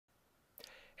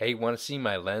Hey, want to see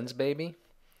my Lensbaby?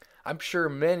 I'm sure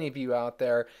many of you out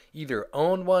there either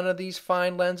own one of these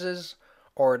fine lenses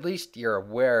or at least you're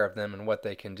aware of them and what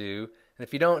they can do. And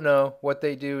if you don't know, what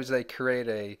they do is they create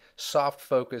a soft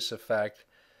focus effect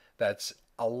that's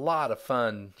a lot of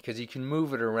fun because you can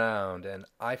move it around, and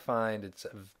I find it's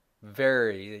a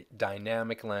very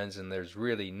dynamic lens, and there's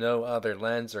really no other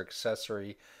lens or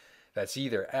accessory that's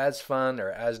either as fun or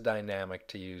as dynamic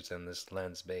to use than this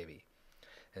Lensbaby.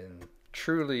 And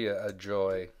truly a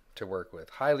joy to work with.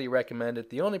 Highly recommend it.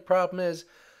 The only problem is,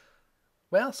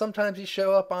 well, sometimes you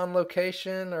show up on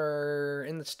location or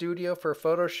in the studio for a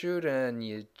photo shoot and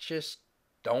you just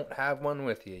don't have one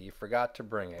with you. You forgot to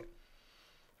bring it.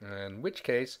 In which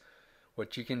case,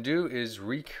 what you can do is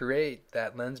recreate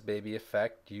that Lensbaby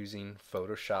effect using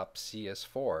Photoshop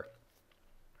CS4.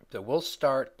 So we'll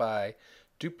start by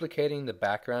duplicating the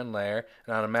background layer,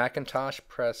 and on a Macintosh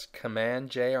press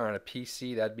Command J, or on a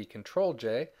PC that'd be Control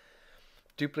J.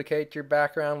 Duplicate your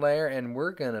background layer, and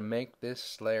we're going to make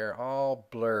this layer all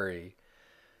blurry,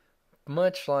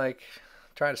 much like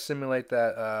try to simulate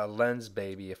that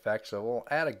Lensbaby effect. So we'll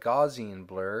add a Gaussian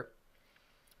blur.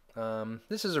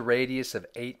 This is a radius of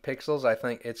 8 pixels. I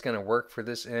think it's going to work for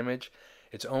this image.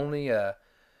 It's only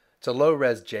it's a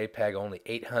low-res JPEG, only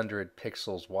 800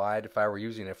 pixels wide. If I were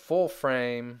using a full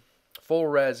frame,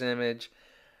 full-res image,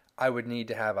 I would need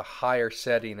to have a higher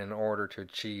setting in order to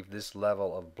achieve this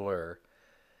level of blur.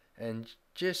 And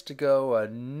just to go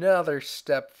another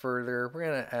step further, we're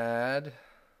going to add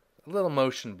a little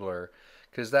motion blur,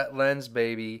 because that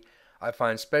Lensbaby, I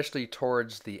find, especially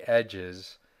towards the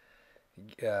edges,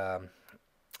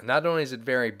 not only is it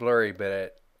very blurry,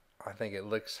 but I think it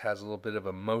has a little bit of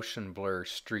a motion blur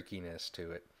streakiness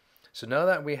to it. So now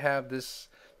that we have this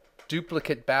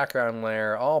duplicate background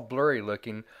layer all blurry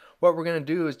looking, what we're going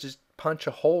to do is just punch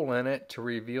a hole in it to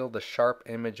reveal the sharp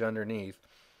image underneath.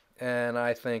 And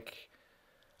I think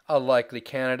a likely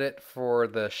candidate for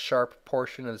the sharp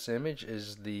portion of this image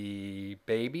is the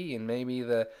baby and maybe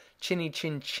the chinny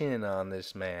chin chin on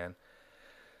this man.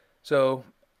 So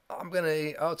I'm going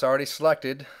to, oh, it's already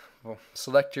selected. Well,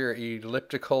 select your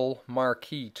elliptical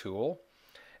marquee tool,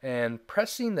 and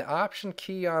pressing the Option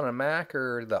key on a Mac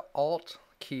or the Alt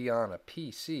key on a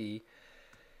PC,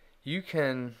 you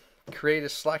can create a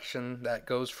selection that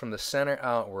goes from the center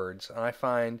outwards. And I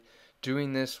find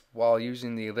doing this while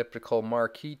using the elliptical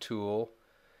marquee tool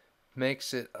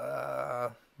makes it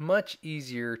much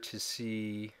easier to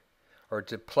see or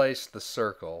to place the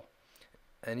circle.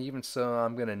 And even so,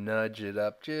 I'm going to nudge it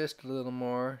up just a little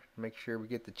more, make sure we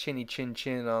get the chinny chin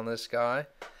chin on this guy.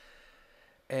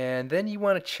 And then you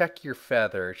want to check your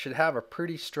feather. It should have a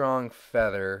pretty strong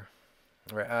feather.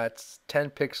 It's 10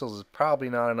 pixels is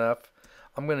probably not enough.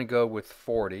 I'm going to go with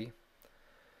 40.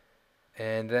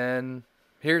 And then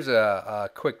here's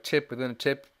a quick tip within a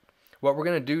tip. What we're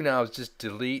going to do now is just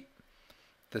delete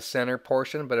the center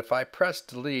portion. But if I press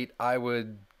delete, I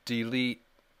would delete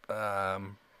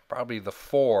probably the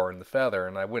 4 in the feather,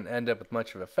 and I wouldn't end up with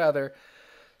much of a feather.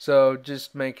 So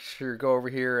just make sure, go over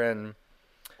here and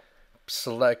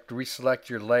reselect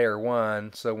your layer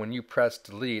 1, so when you press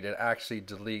delete, it actually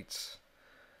deletes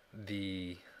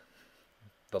the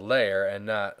layer and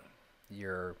not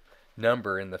your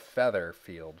number in the feather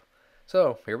field.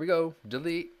 So here we go,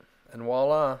 delete, and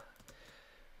voila,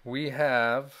 we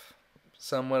have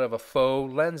somewhat of a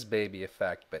faux Lensbaby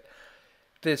effect. But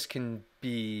this can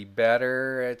be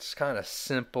better. It's kind of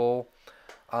simple.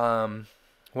 One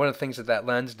of the things that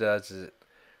lens does is it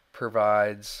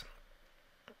provides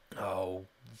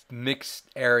mixed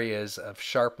areas of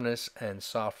sharpness and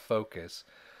soft focus.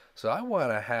 So I want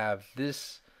to have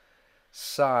this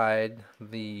side,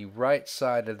 the right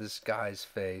side of this guy's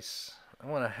face, I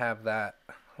want to have that,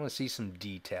 I want to see some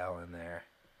detail in there.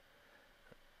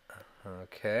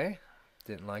 Okay,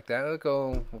 didn't like that.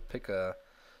 We'll pick a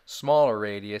smaller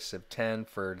radius of 10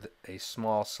 for a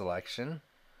small selection,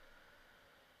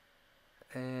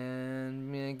 and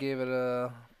I'm going to give it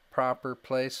a proper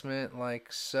placement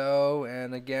like so,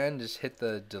 and again just hit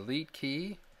the delete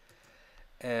key,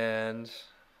 and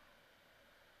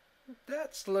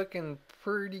that's looking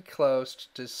pretty close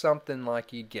to something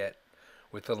like you'd get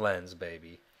with the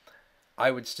Lensbaby.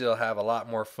 I would still have a lot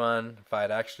more fun if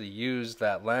I'd actually used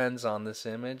that lens on this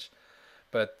image,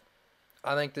 but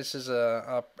I think this is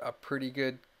a pretty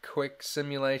good quick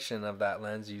simulation of that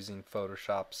lens using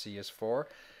Photoshop CS4.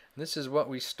 And this is what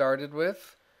we started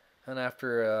with, and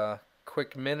after a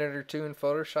quick minute or two in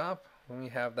Photoshop, we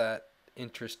have that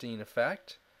interesting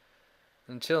effect.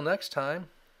 Until next time,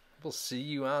 we'll see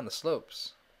you on the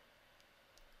slopes.